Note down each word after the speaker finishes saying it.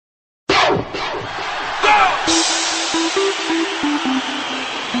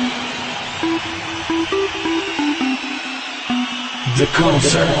The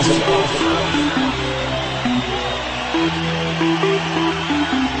concert.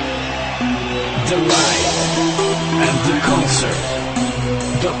 The light and the concert.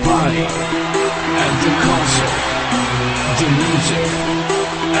 The party and the concert. The music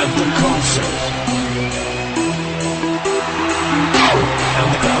and the concert. And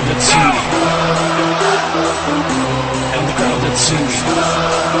the crowd that sings. And the crowd that sings.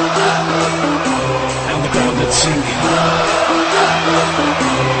 And the crowd that sings.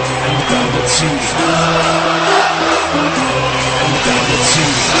 And the crowd that sings. And the crowd that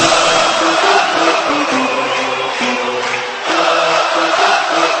sings.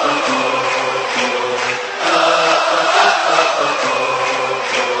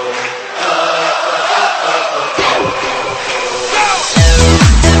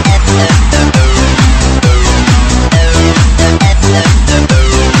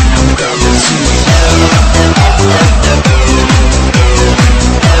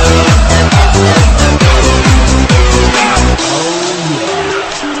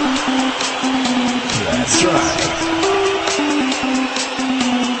 That's right.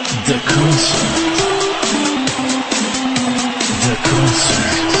 The concert. The concert.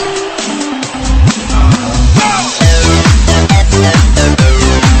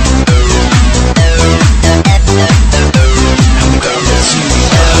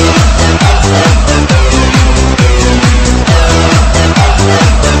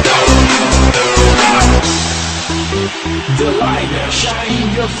 The light shine in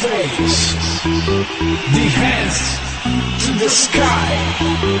your face. The hands to the sky.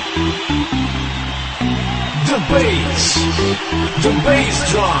 The bass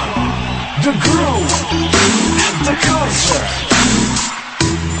drum, the groove, and the concert.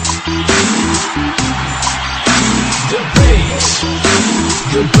 The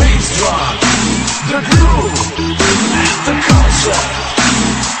bass drum, the groove, and the concert.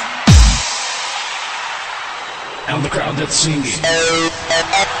 And the crowd that's singing.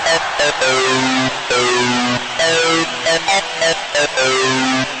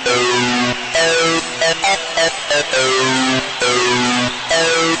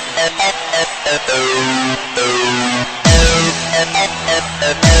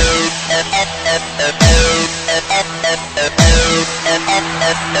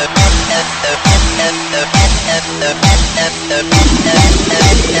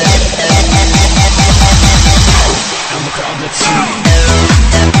 And the crowd that's singing.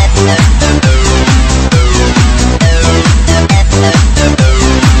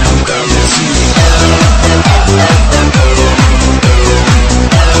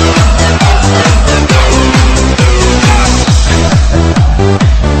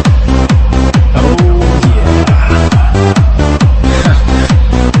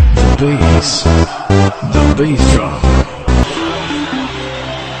 The bass drum.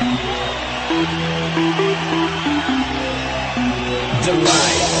 The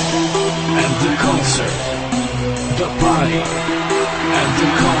light and the concert. The party and the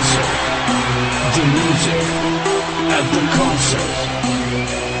concert. The music and the concert.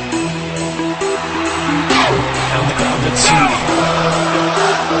 And the crowd that's singing.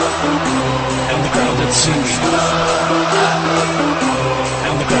 And the crowd that's singing.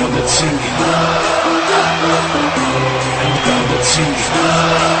 And the crowd that's singing. And the crowd that's singing.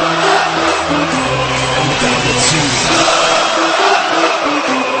 And the crowd that's singing.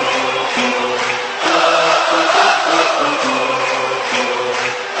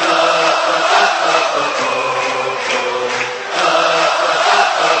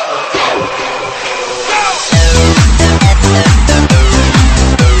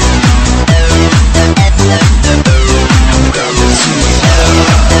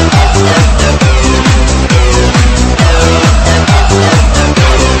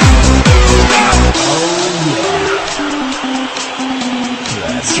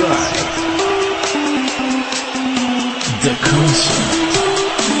 That's right. The concert.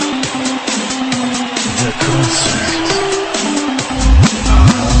 The concert.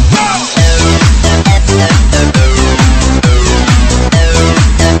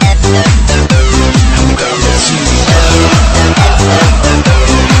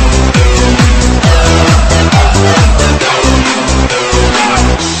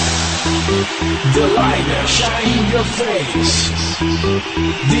 The light shine in your face.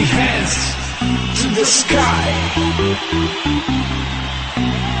 The hands to the sky.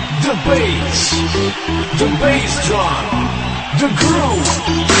 The bass drum, the groove,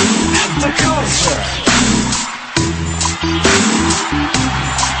 and the concert.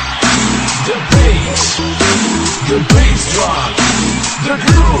 The bass drum, the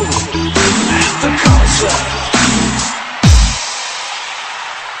groove, and the concert,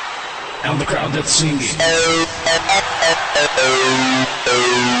 and the crowd that's singing.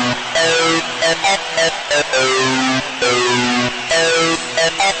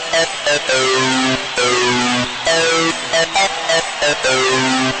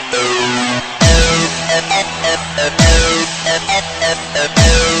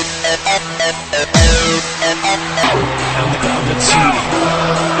 And the crowd that's singing.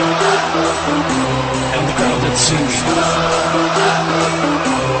 And the crowd that's singing.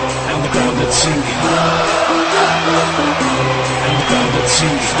 And the crowd that's singing. And the crowd that's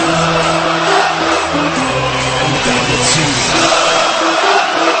singing. And the crowd that's singing.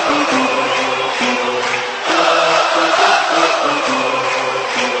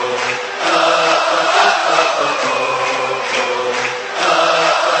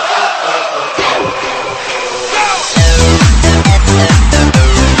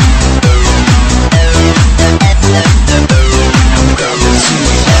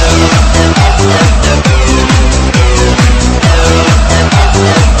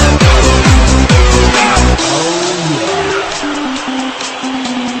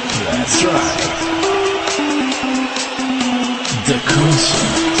 That's right. The concert.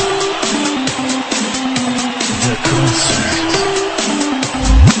 The concert.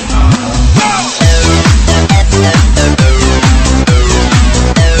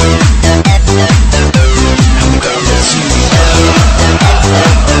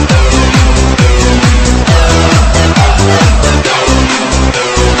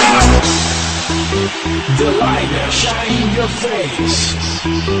 The light shine in your face.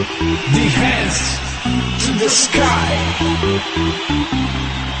 The hands to the sky.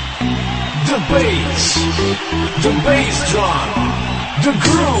 The bass drum, the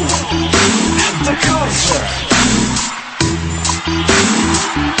groove, and the concert.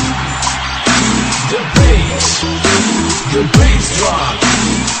 The bass drum,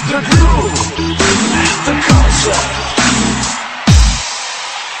 the groove, and the concert.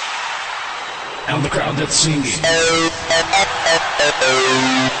 And the crowd that's singing. And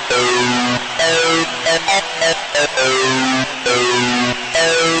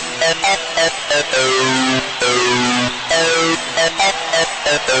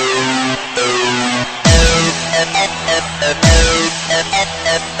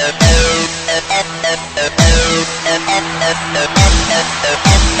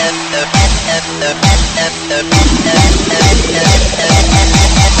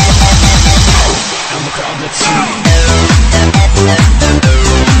the crowd that's singing. And the crowd that's singing.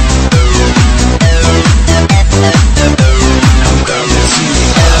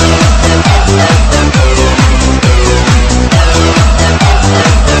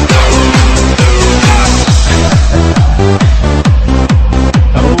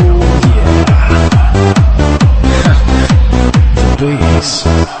 Oh yeah.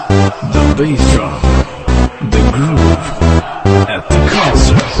 The bass drum, the groove at the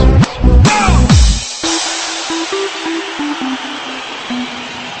concert.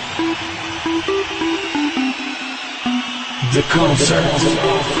 The concert.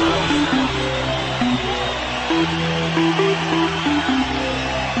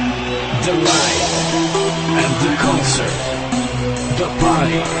 The light and the concert. The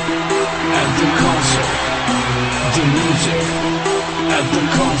party and the concert. The music and the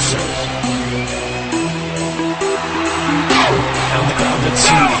concert. And the crowd that's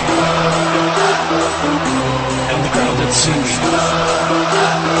singing. And the crowd that's singing.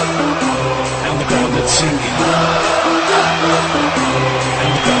 And the crowd that's singing.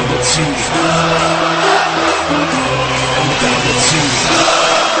 And the crowd that's singing. And the crowd that's singing.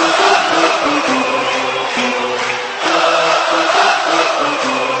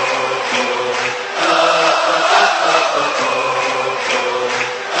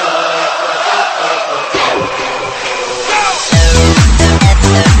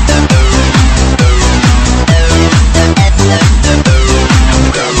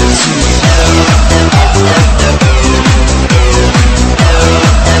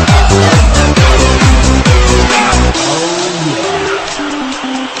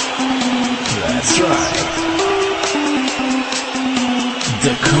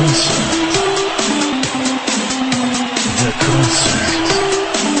 The concert. The concert.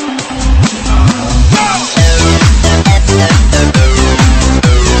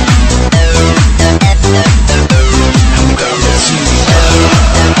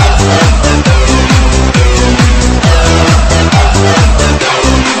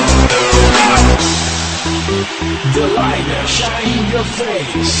 The light shine in your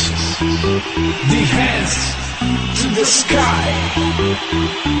face. The hands to the sky.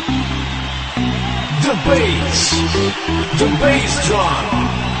 the bass drum,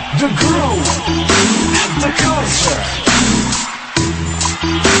 the groove, and the concert.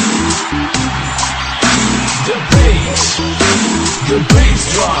 The bass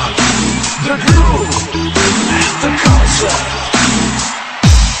drum, the groove, and the concert.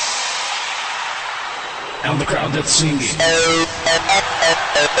 And the crowd that's singing.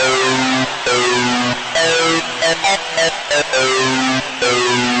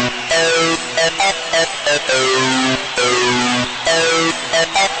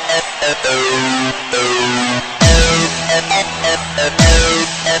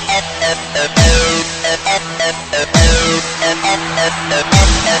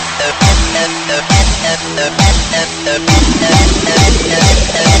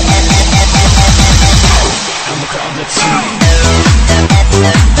 And the crowd that's singing.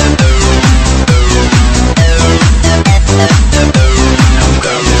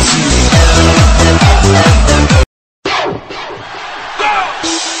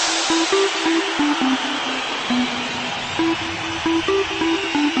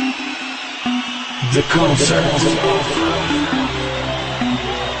 The concert.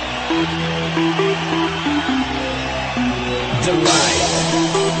 The light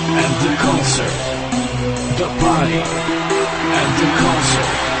and the concert. The party and the concert.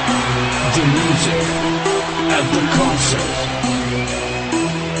 The music and the concert.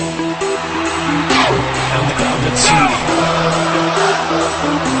 And the crowd that's singing.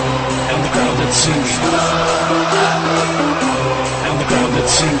 And the crowd that's singing. And the crowd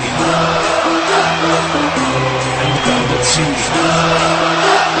that's singing. And the crowd that's singing.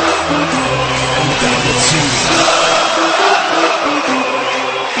 And the crowd that's singing.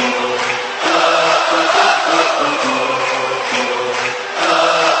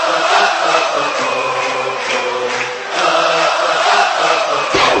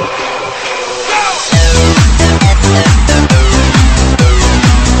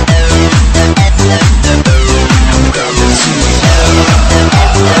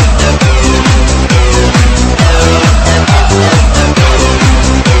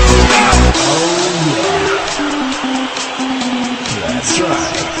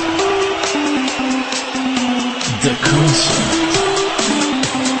 The concert.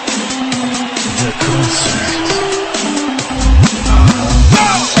 The concert.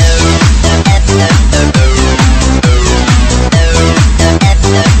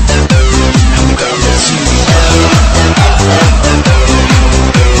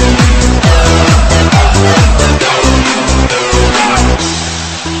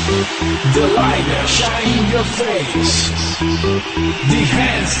 The light shine in your face. The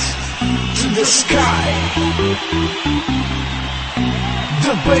hands to the sky.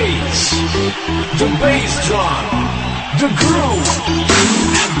 The bass drum, the groove,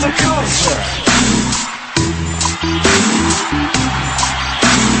 and the concert.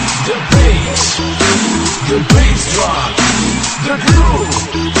 The bass drum, the groove,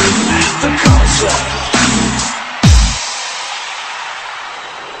 and the concert.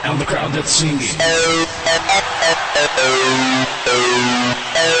 And the crowd that's singing.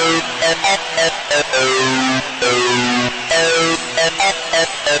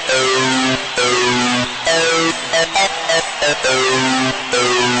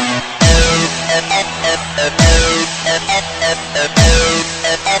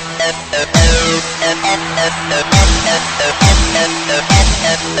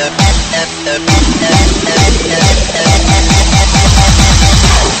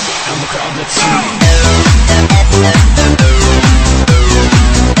 And the crowd that's singing.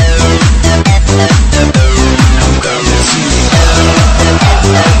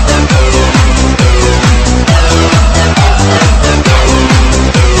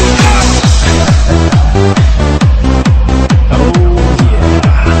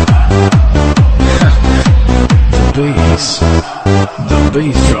 The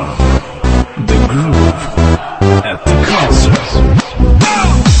bass drum, the groove, and